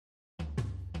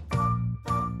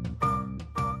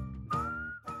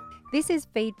This is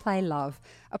Feed, Play, Love,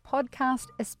 a podcast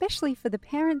especially for the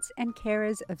parents and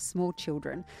carers of small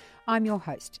children. I'm your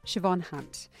host, Siobhan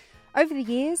Hunt. Over the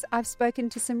years, I've spoken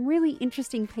to some really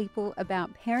interesting people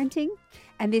about parenting,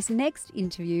 and this next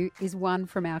interview is one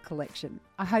from our collection.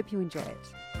 I hope you enjoy it.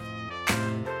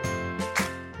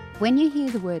 When you hear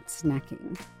the word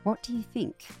snacking, what do you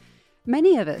think?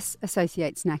 Many of us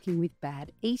associate snacking with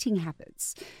bad eating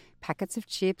habits. Packets of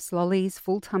chips, lollies,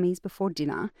 full tummies before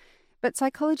dinner. But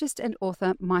psychologist and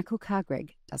author Michael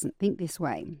Carr-Gregg doesn't think this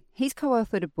way. He's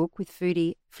co-authored a book with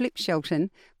foodie Flip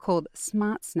Shelton called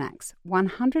Smart Snacks,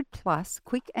 100 plus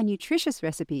quick and nutritious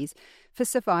recipes for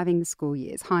surviving the school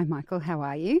years. Hi, Michael. How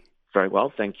are you? Very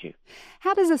well, thank you.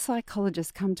 How does a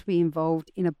psychologist come to be involved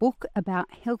in a book about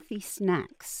healthy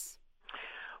snacks?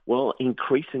 Well,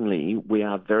 increasingly, we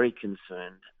are very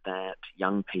concerned that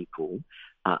young people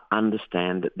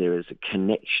understand that there is a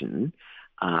connection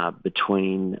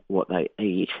between what they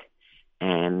eat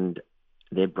and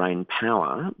their brain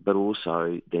power, but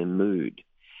also their mood.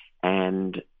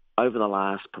 And over the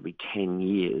last probably 10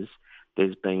 years,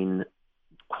 there's been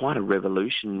quite a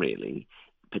revolution, really,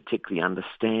 particularly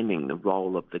understanding the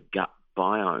role of the gut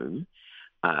biome,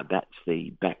 that's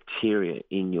the bacteria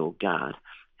in your gut,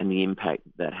 and the impact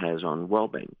that has on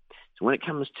well-being. So when it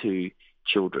comes to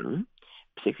children,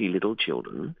 particularly little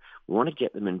children, we want to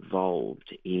get them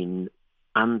involved in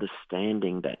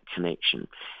understanding that connection.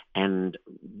 And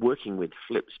working with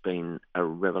Flip's been a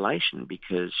revelation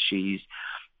because she's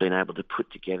been able to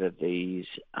put together these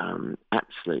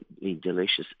absolutely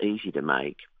delicious, easy to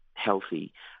make,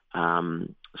 healthy,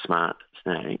 smart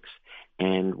snacks.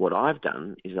 And what I've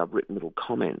done is I've written little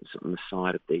comments on the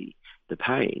side of the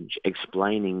page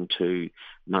explaining to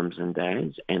mums and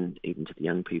dads and even to the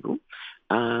young people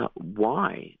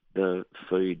why the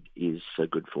food is so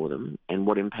good for them and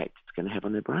what impact it's going to have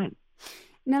on their brain.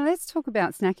 Now let's talk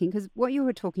about snacking, because what you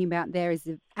were talking about there is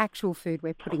the actual food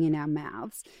we're putting in our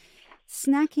mouths.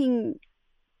 Snacking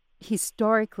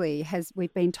historically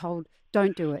we've been told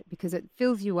don't do it because it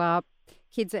fills you up.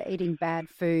 Kids are eating bad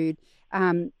food.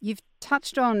 You've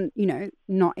touched on,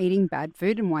 not eating bad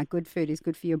food and why good food is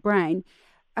good for your brain.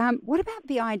 What about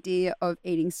the idea of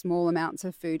eating small amounts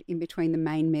of food in between the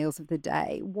main meals of the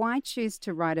day? Why choose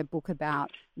to write a book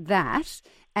about that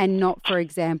and not, for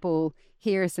example,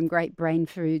 here are some great brain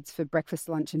foods for breakfast,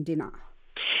 lunch and dinner?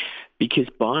 Because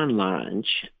by and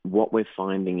large, what we're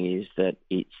finding is that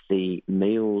it's the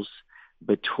meals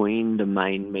between the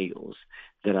main meals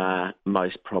that are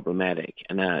most problematic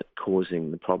and are causing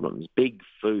the problems. Big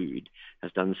Food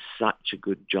has done such a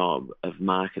good job of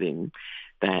marketing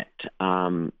that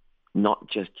not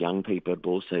just young people, but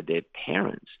also their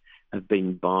parents have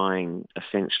been buying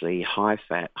essentially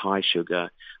high-fat,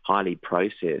 high-sugar, highly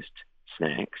processed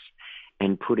snacks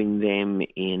and putting them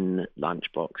in lunch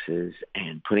boxes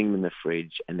and putting them in the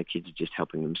fridge, and the kids are just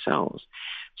helping themselves.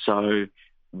 So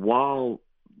while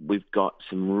we've got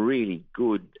some really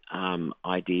good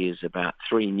ideas about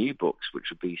 3 new books, which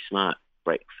would be Smart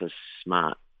Breakfast,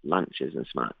 Smart Lunches and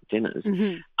Smart Dinners.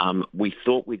 Mm-hmm. We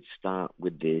thought we'd start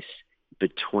with this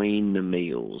between the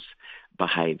meals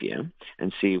behaviour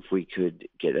and see if we could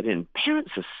get it in.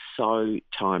 Parents are so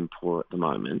time poor at the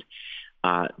moment.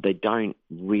 They don't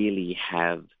really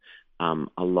have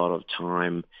a lot of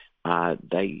time.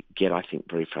 They get, I think,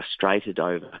 very frustrated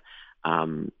over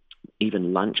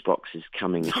even lunch boxes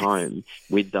coming home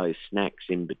with those snacks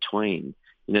in between,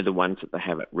 the ones that they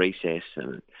have at recess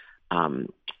and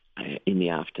in the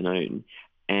afternoon.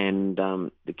 And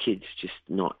the kids just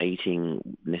not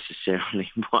eating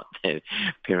necessarily what their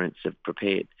parents have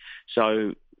prepared.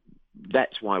 So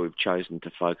that's why we've chosen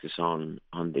to focus on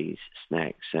these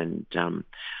snacks. And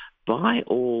by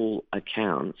all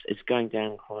accounts, it's going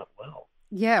down quite well.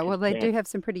 Yeah, well, they do have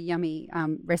some pretty yummy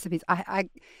recipes.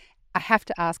 I have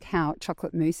to ask how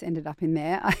chocolate mousse ended up in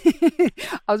there.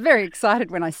 I was very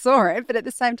excited when I saw it, but at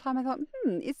the same time I thought,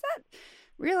 is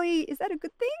that a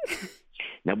good thing?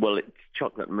 Now, well, it's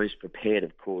chocolate mousse prepared,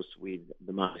 of course, with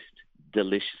the most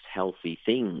delicious, healthy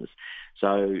things.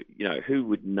 So, who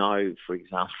would know, for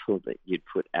example, that you'd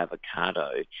put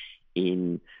avocado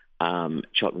in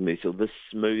chocolate mousse, or the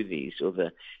smoothies, or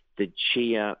the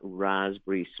chia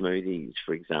raspberry smoothies,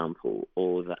 for example,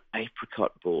 or the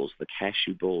apricot balls, the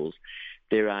cashew balls.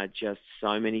 There are just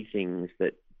so many things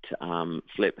that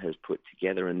Flip has put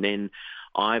together. And then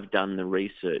I've done the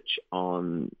research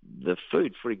on the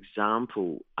food. For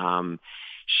example,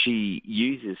 she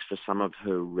uses for some of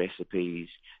her recipes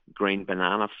green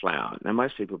banana flour. Now,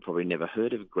 most people have probably never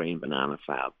heard of green banana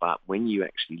flour, but when you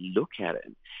actually look at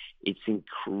it, it's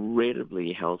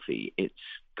incredibly healthy. It's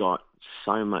got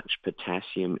so much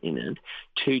potassium in it.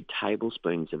 2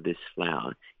 tablespoons of this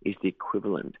flour is the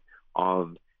equivalent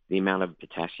of the amount of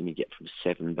potassium you get from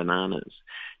 7 bananas.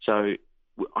 So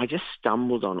I just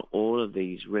stumbled on all of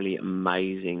these really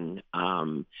amazing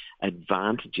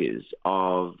advantages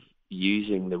of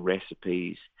using the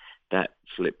recipes that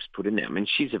Flip's put in there. I mean,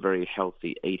 she's a very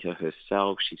healthy eater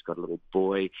herself. She's got a little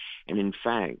boy. And in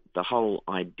fact, the whole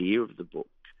idea of the book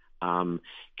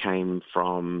came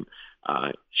from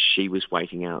she was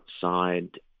waiting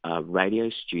outside a radio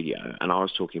studio, and I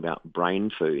was talking about brain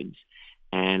foods,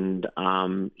 and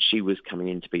she was coming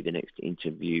in to be the next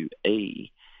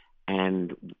interviewee,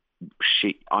 and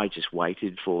I just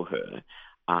waited for her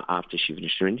after she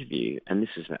finished her interview, and this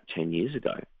is about 10 years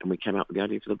ago, and we came up with the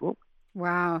idea for the book.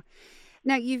 Wow.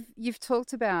 Now, you've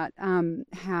talked about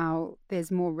how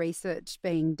there's more research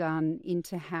being done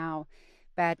into how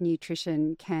bad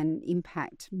nutrition can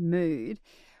impact mood.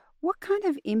 What kind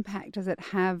of impact does it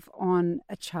have on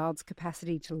a child's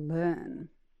capacity to learn?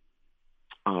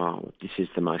 Oh, this is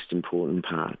the most important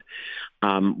part.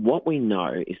 What we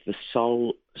know is the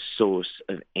sole source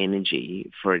of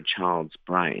energy for a child's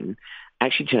brain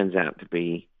actually turns out to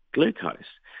be glucose.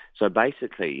 So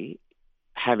basically,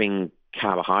 having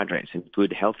carbohydrates and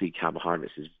good, healthy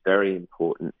carbohydrates is very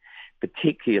important,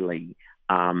 particularly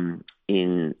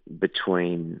in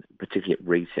between, particularly at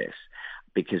recess,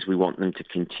 because we want them to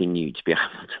continue to be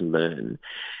able to learn.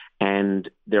 And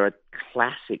there are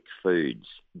classic foods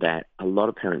that a lot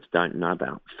of parents don't know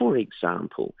about. For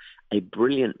example, a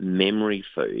brilliant memory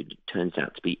food turns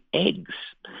out to be eggs.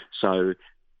 So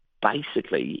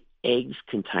basically, eggs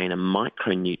contain a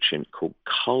micronutrient called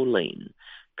choline.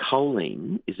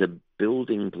 Choline is a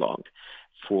building block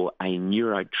for a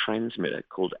neurotransmitter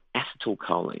called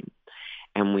acetylcholine.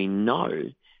 And we know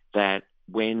that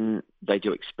when they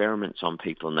do experiments on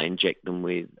people and they inject them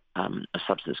with a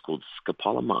substance called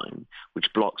scopolamine,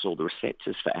 which blocks all the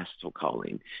receptors for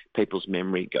acetylcholine, people's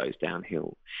memory goes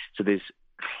downhill. So there's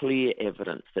clear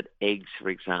evidence that eggs, for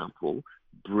example,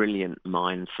 brilliant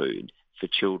mind food for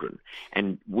children.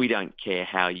 And we don't care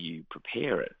how you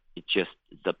prepare it. It just,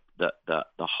 the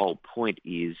whole point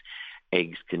is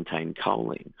eggs contain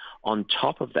choline. On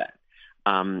top of that,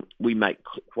 we make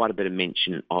quite a bit of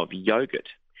mention of yogurt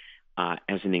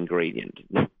as an ingredient.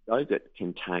 Now, yogurt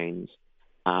contains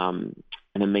an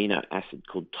amino acid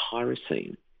called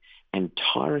tyrosine, and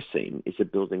tyrosine is a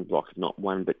building block of not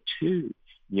one but 2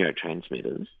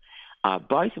 neurotransmitters,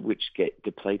 both of which get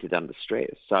depleted under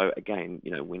stress. So again,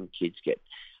 when kids get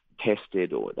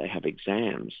tested or they have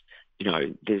exams,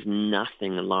 there's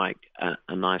nothing like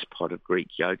a nice pot of Greek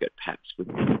yogurt, perhaps with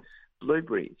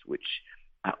blueberries, which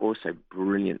are also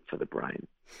brilliant for the brain.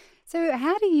 So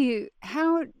how do you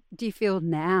feel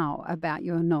now about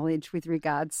your knowledge with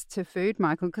regards to food,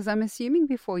 Michael? Because I'm assuming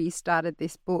before you started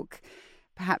this book,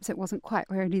 perhaps it wasn't quite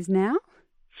where it is now?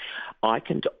 I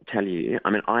can tell you,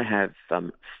 I have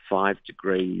 5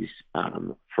 degrees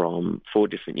from 4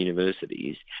 different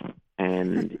universities,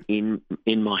 and in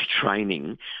my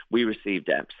training, we received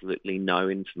absolutely no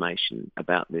information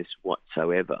about this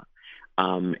whatsoever.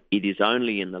 It is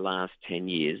only in the last 10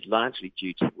 years, largely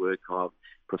due to the work of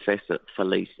Professor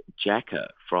Felice Jacka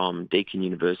from Deakin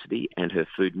University and her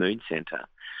Food Mood Centre,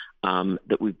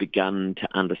 that we've begun to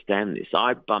understand this.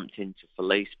 I bumped into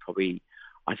Felice probably,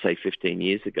 I'd say 15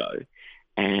 years ago,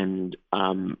 and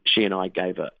she and I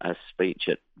gave a speech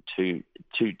at two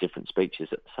different speeches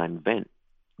at the same event.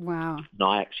 Wow. And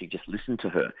I actually just listened to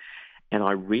her, and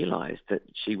I realised that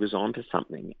she was onto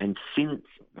something. And since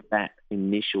that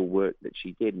initial work that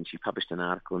she did, and she published an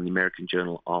article in the American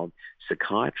Journal of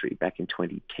Psychiatry back in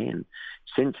 2010,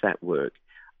 since that work,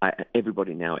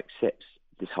 everybody now accepts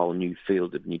this whole new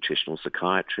field of nutritional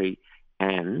psychiatry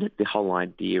and the whole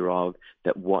idea of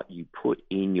that what you put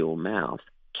in your mouth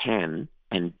can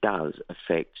and does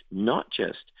affect not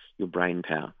just your brain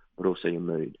power, but also your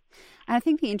mood. And I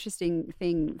think the interesting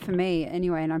thing for me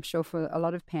anyway, and I'm sure for a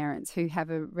lot of parents who have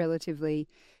a relatively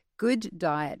good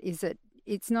diet, is that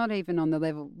it's not even on the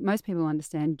level. Most people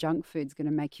understand junk food's going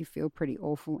to make you feel pretty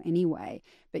awful anyway,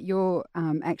 but you're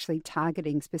actually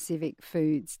targeting specific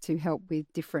foods to help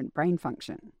with different brain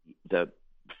function. The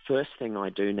first thing I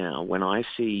do now when I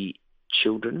see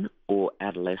children or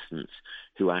adolescents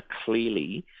who are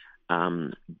clearly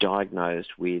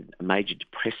diagnosed with a major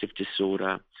depressive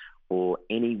disorder or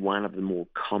any one of the more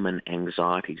common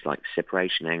anxieties like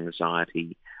separation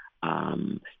anxiety,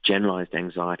 generalized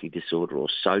anxiety disorder, or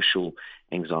social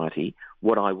anxiety,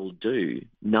 what I will do,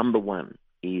 number one,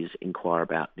 is inquire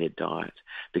about their diet.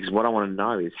 Because what I want to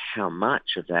know is how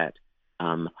much of that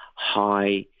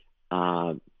high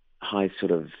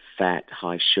sort of fat,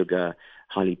 high sugar,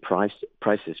 highly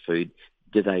processed food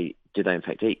do they in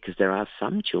fact eat? Because there are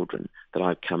some children that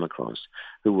I've come across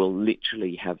who will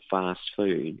literally have fast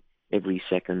food every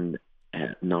second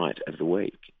night of the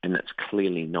week, and that's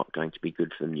clearly not going to be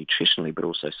good for them nutritionally, but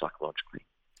also psychologically.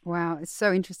 Wow, it's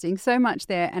so interesting. So much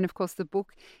there. And of course, the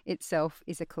book itself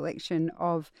is a collection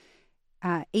of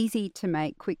easy to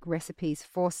make, quick recipes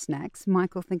for snacks.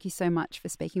 Michael, thank you so much for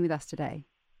speaking with us today.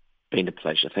 Been a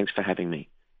pleasure. Thanks for having me.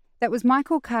 That was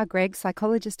Michael Carr-Gregg,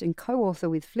 psychologist and co-author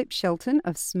with Flip Shelton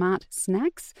of Smart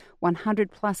Snacks,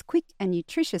 100 plus quick and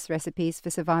nutritious recipes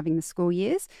for surviving the school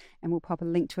years. And we'll pop a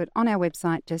link to it on our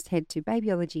website. Just head to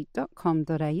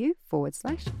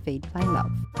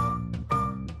babyology.com.au/feedplaylove.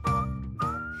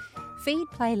 Feed,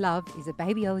 Play, Love is a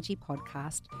Babyology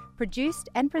podcast produced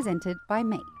and presented by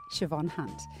me, Siobhan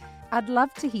Hunt. I'd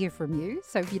love to hear from you,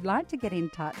 so if you'd like to get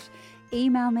in touch,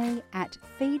 email me at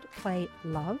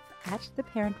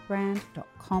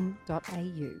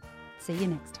feedplaylove@theparentbrand.com.au. See you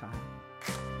next time.